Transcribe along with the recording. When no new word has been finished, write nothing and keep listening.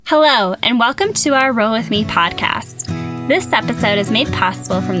Hello, and welcome to our Roll With Me podcast. This episode is made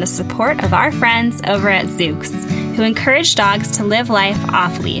possible from the support of our friends over at Zoox, who encourage dogs to live life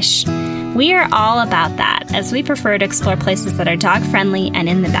off-leash. We are all about that, as we prefer to explore places that are dog-friendly and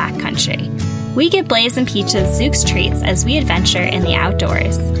in the backcountry. We give Blaze and Peaches Zoox treats as we adventure in the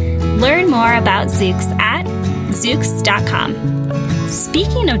outdoors. Learn more about Zoox at Zoox.com.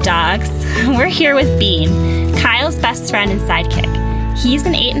 Speaking of dogs, we're here with Bean, Kyle's best friend and sidekick. He's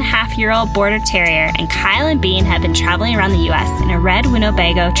an 8.5-year-old Border Terrier, and Kyle and Bean have been traveling around the U.S. in a red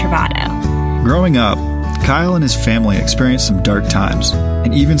Winnebago Travato. Growing up, Kyle and his family experienced some dark times,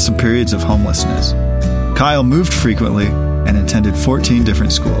 and even some periods of homelessness. Kyle moved frequently and attended 14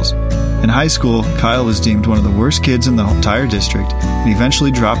 different schools. In high school, Kyle was deemed one of the worst kids in the entire district and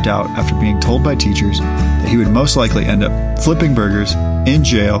eventually dropped out after being told by teachers that he would most likely end up flipping burgers, in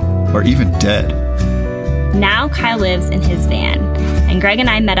jail, or even dead. Now Kyle lives in his van, and Greg and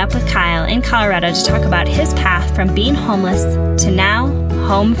I met up with Kyle in Colorado to talk about his path from being homeless to now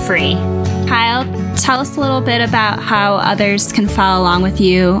home free. Kyle, tell us a little bit about how others can follow along with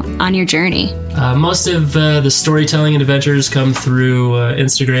you on your journey. Most of the storytelling and adventures come through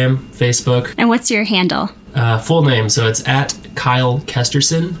Instagram, Facebook. And what's your handle? Full name, so it's at Kyle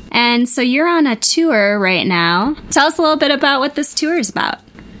Kesterson. And so you're on a tour right now. Tell us a little bit about what this tour is about.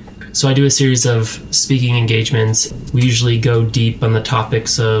 So I do a series of speaking engagements. We usually go deep on the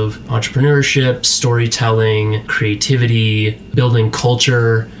topics of entrepreneurship, storytelling, creativity, building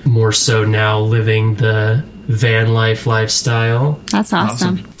culture, more so now living the van life lifestyle. That's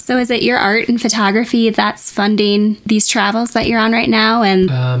awesome. So is it your art and photography that's funding these travels that you're on right now? And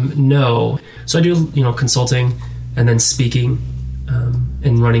no. So I do, consulting and then speaking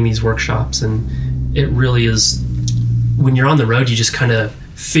and running these workshops. And it really is, when you're on the road, you just kind of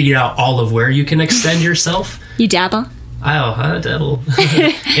figure out all of where you can extend yourself. You dabble? I dabble.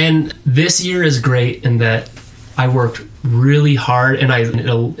 And this year is great in that I worked really hard and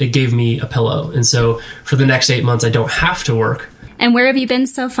it gave me a pillow. And so for the next 8 months, I don't have to work. And where have you been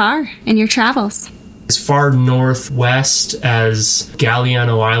so far in your travels? As far northwest as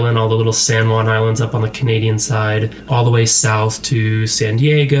Galiano Island, all the little San Juan Islands up on the Canadian side, all the way south to San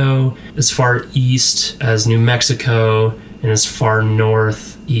Diego, as far east as New Mexico, and as far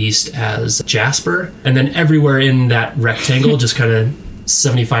northeast as Jasper. And then everywhere in that rectangle, just kind of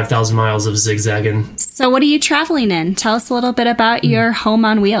 75,000 miles of zigzagging. So what are you traveling in? Tell us a little bit about your home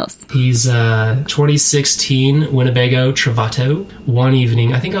on wheels. He's a 2016 Winnebago Travato. One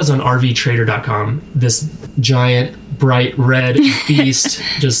evening, I think I was on RVTrader.com, this giant, bright red beast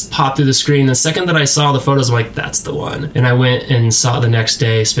just popped through the screen. The second that I saw the photos, I'm like, that's the one. And I went and saw it the next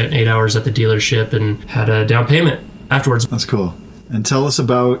day, spent 8 hours at the dealership, and had a down payment afterwards. That's cool. And tell us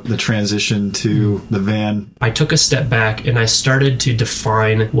about the transition to the van. I took a step back and I started to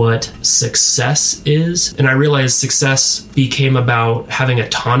define what success is. And I realized success became about having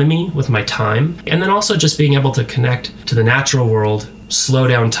autonomy with my time, and then also just being able to connect to the natural world, slow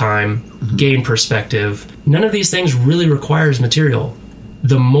down time, gain perspective. None of these things really requires material.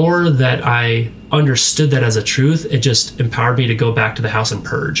 The more that I understood that as a truth, it just empowered me to go back to the house and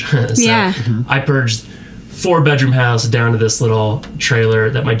purge. I purged 4-bedroom house down to this little trailer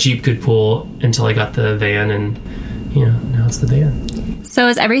that my Jeep could pull until I got the van, and now it's the van. So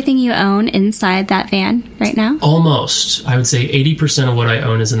is everything you own inside that van right now? Almost. I would say 80% of what I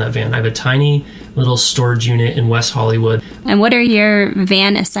own is in that van. I have a tiny little storage unit in West Hollywood. And what are your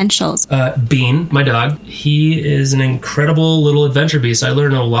van essentials? Bean, my dog, he is an incredible little adventure beast. I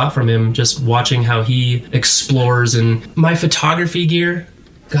learned a lot from him just watching how he explores. And my photography gear,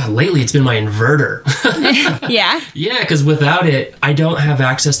 God, lately it's been my inverter. Yeah? Yeah, because without it, I don't have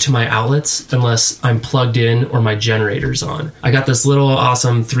access to my outlets unless I'm plugged in or my generator's on. I got this little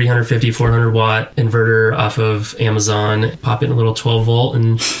awesome 350, 400 watt inverter off of Amazon. Pop in a little 12 volt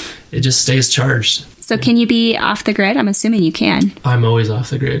and it just stays charged. So can you be off the grid? I'm assuming you can. I'm always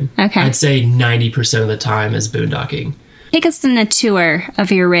off the grid. Okay. I'd say 90% of the time is boondocking. Take us in a tour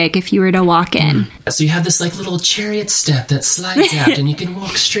of your rig if you were to walk in. So you have this little chariot step that slides out and you can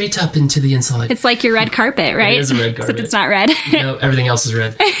walk straight up into the inside. It's like your red carpet, right? It is a red carpet. Except it's not red. No, everything else is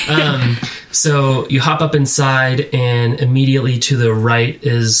red. So you hop up inside and immediately to the right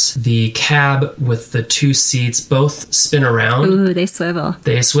is the cab with the 2 seats. Both spin around. Ooh, they swivel.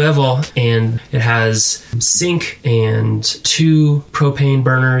 They swivel, and it has sink and 2 propane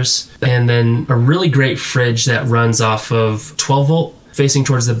burners, and then a really great fridge that runs off of 12 volt facing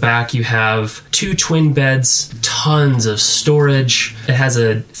towards the back, you have 2 twin beds, tons of storage. It has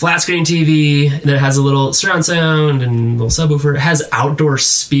a flat screen TV, and it has a little surround sound and a little subwoofer. It has outdoor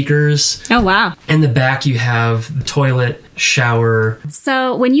speakers. Oh, wow. In the back, you have the toilet, shower.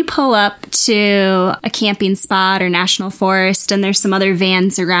 So when you pull up to a camping spot or national forest and there's some other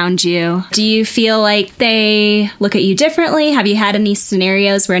vans around you, do you feel like they look at you differently? Have you had any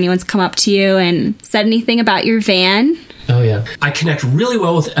scenarios where anyone's come up to you and said anything about your van? Oh, yeah. I connect really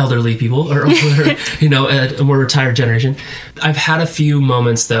well with elderly people or a more retired generation. I've had a few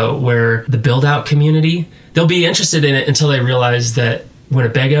moments, though, where the build-out community, they'll be interested in it until they realize that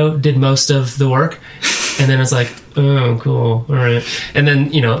Winnebago did most of the work. And then it's like, oh, cool. All right. And then,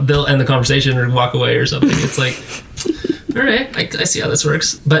 they'll end the conversation or walk away or something. It's like, all right, I see how this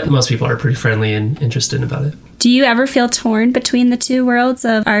works. But most people are pretty friendly and interested about it. Do you ever feel torn between the two worlds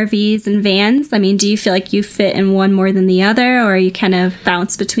of RVs and vans? I mean, do you feel like you fit in one more than the other, or you kind of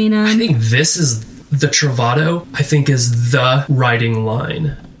bounce between them? I think this is the Travado, I think, is the riding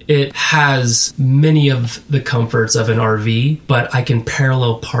line. It has many of the comforts of an RV, but I can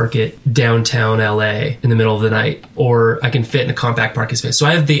parallel park it downtown LA in the middle of the night, or I can fit in a compact parking space. So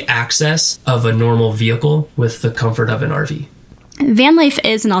I have the access of a normal vehicle with the comfort of an RV. Van life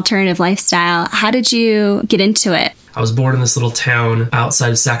is an alternative lifestyle. How did you get into it? I was born in this little town outside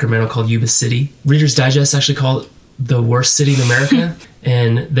of Sacramento called Yuba City. Reader's Digest actually called it the worst city in America.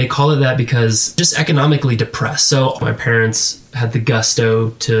 And they call it that because just economically depressed. So my parents had the gusto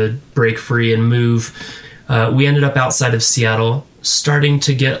to break free and move. We ended up outside of Seattle, starting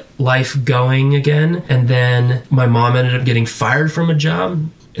to get life going again. And then my mom ended up getting fired from a job,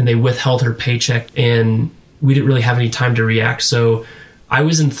 and they withheld her paycheck, and we didn't really have any time to react. So I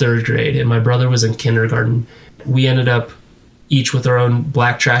was in 3rd grade and my brother was in kindergarten. We ended up each with our own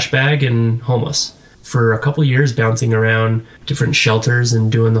black trash bag and homeless for a couple years, bouncing around different shelters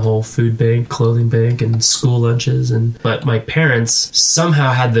and doing the whole food bank, clothing bank, and school lunches. But my parents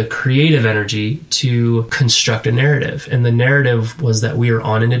somehow had the creative energy to construct a narrative. And the narrative was that we were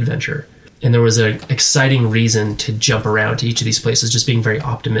on an adventure. And there was an exciting reason to jump around to each of these places, just being very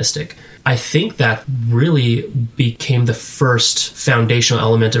optimistic. I think that really became the first foundational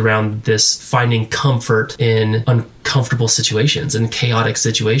element around this finding comfort in uncomfortable situations and chaotic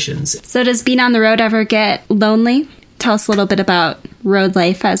situations. So does being on the road ever get lonely? Tell us a little bit about road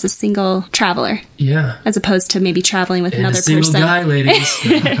life as a single traveler. Yeah. As opposed to maybe traveling with another person. Single guy, ladies.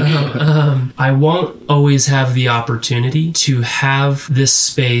 I won't always have the opportunity to have this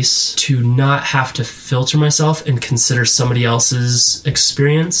space to not have to filter myself and consider somebody else's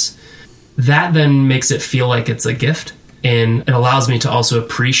experience. That then makes it feel like it's a gift, and it allows me to also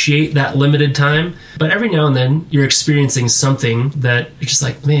appreciate that limited time. But every now and then you're experiencing something that you're just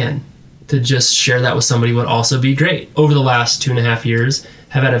like, man, to just share that with somebody would also be great. Over the last 2.5 years,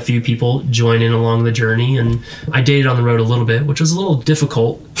 have had a few people join in along the journey, and I dated on the road a little bit, which was a little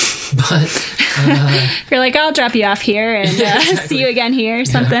difficult, but you're like, I'll drop you off here and exactly. See you again here or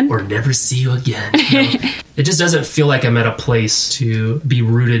something. Or never see you again. It just doesn't feel like I'm at a place to be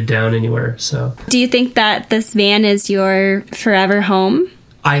rooted down anywhere. So, do you think that this van is your forever home?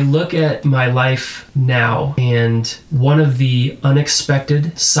 I look at my life now, and one of the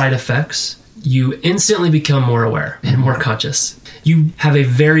unexpected side effects, you instantly become more aware and more conscious. You have a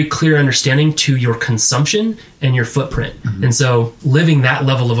very clear understanding to your consumption and your footprint. Mm-hmm. And so living that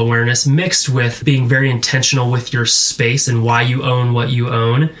level of awareness mixed with being very intentional with your space and why you own what you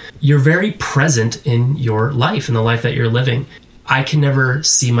own, you're very present in your life and the life that you're living. I can never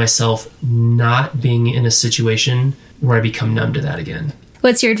see myself not being in a situation where I become numb to that again.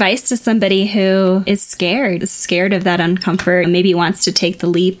 What's your advice to somebody who is scared of that uncomfort, and maybe wants to take the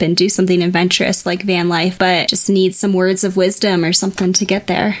leap and do something adventurous like van life, but just needs some words of wisdom or something to get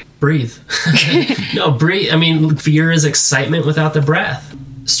there? Breathe. No, breathe. I mean, fear is excitement without the breath.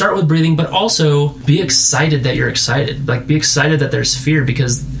 Start with breathing, but also be excited that you're excited. Like, be excited that there's fear,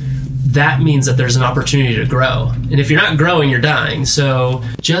 because that means that there's an opportunity to grow. And if you're not growing, you're dying. So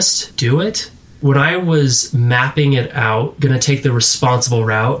just do it. When I was mapping it out, going to take the responsible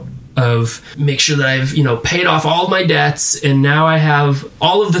route of make sure that I've, paid off all my debts, and now I have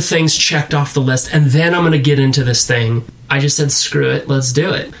all of the things checked off the list, and then I'm going to get into this thing. I just said, screw it, let's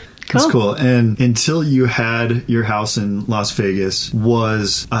do it. Cool. That's cool. And until you had your house in Las Vegas,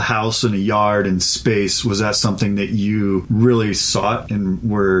 was a house and a yard and space, was that something that you really sought and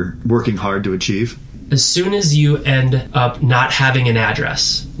were working hard to achieve? As soon as you end up not having an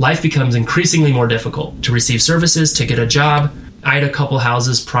address, life becomes increasingly more difficult to receive services, to get a job. I had a couple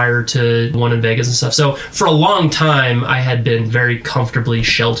houses prior to one in Vegas and stuff. So for a long time, I had been very comfortably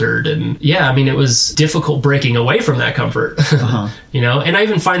sheltered. And yeah, I mean, it was difficult breaking away from that comfort, you know? And I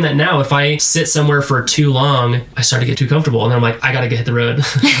even find that now, if I sit somewhere for too long, I start to get too comfortable. And then I'm like, I got to hit the road.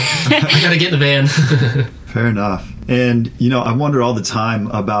 I got to get in the van. Fair enough. And, you know, I wonder all the time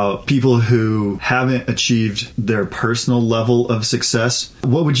about people who haven't achieved their personal level of success.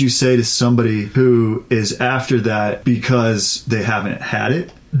 What would you say to somebody who is after that because they haven't had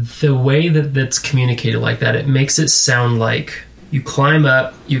it? The way that that's communicated like that, it makes it sound like you climb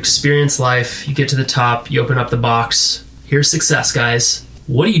up, you experience life, you get to the top, you open up the box. Here's success, guys.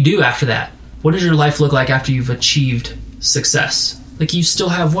 What do you do after that? What does your life look like after you've achieved success? Like, you still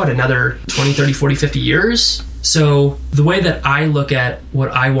have, another 20, 30, 40, 50 years? So the way that I look at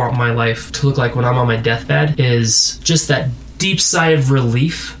what I want my life to look like when I'm on my deathbed is just that deep sigh of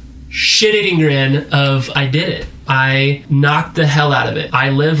relief, shit-eating grin of, I did it. I knocked the hell out of it.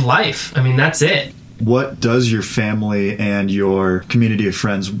 I live life. I mean, that's it. What does your family and your community of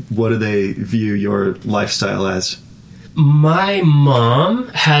friends, what do they view your lifestyle as? My mom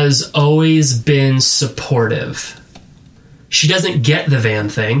has always been supportive. She doesn't get the van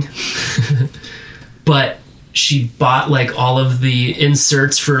thing, but she bought like all of the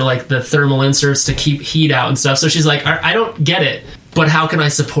inserts for like the thermal inserts to keep heat out and stuff. So she's like, I don't get it, but how can I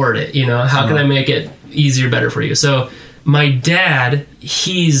support it? You know, how can I make it easier, better for you? So my dad,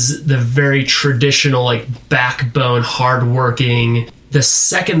 he's the very traditional, like, backbone, hardworking. The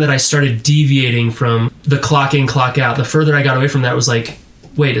second that I started deviating from the clock in, clock out, the further I got away from that was like,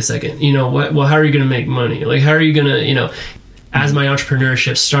 wait a second, you know what? Well, how are you going to make money? Like, how are you going to, you know, as my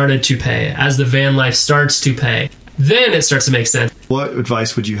entrepreneurship started to pay, as the van life starts to pay, then it starts to make sense. What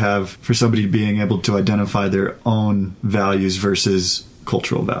advice would you have for somebody being able to identify their own values versus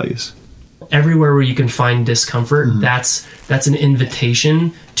cultural values? Everywhere where you can find discomfort, that's an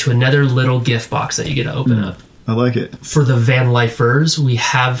invitation to another little gift box that you get to open up. I like it. For the van lifers, we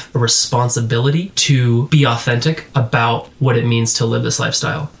have a responsibility to be authentic about what it means to live this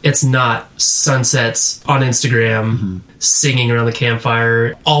lifestyle. It's not sunsets on Instagram, singing around the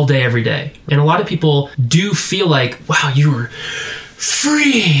campfire all day, every day. And a lot of people do feel like, wow, you were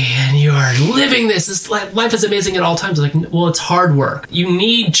free and you are living this life is amazing at all times. Like, well, it's hard work. You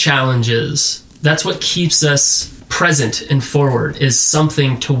need challenges. That's what keeps us present and forward, is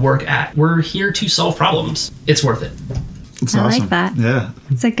something to work at. We're here to solve problems. It's worth it. It's I awesome. like that. Yeah.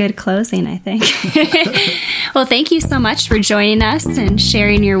 It's a good closing, I think. Well, thank you so much for joining us and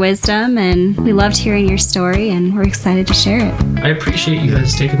sharing your wisdom. And we loved hearing your story, and we're excited to share it. I appreciate you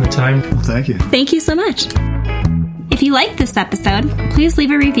guys taking the time. Well, thank you. Thank you so much. If you liked this episode, please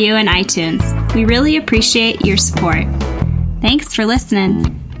leave a review in iTunes. We really appreciate your support. Thanks for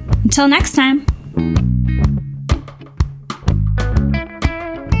listening. Until next time.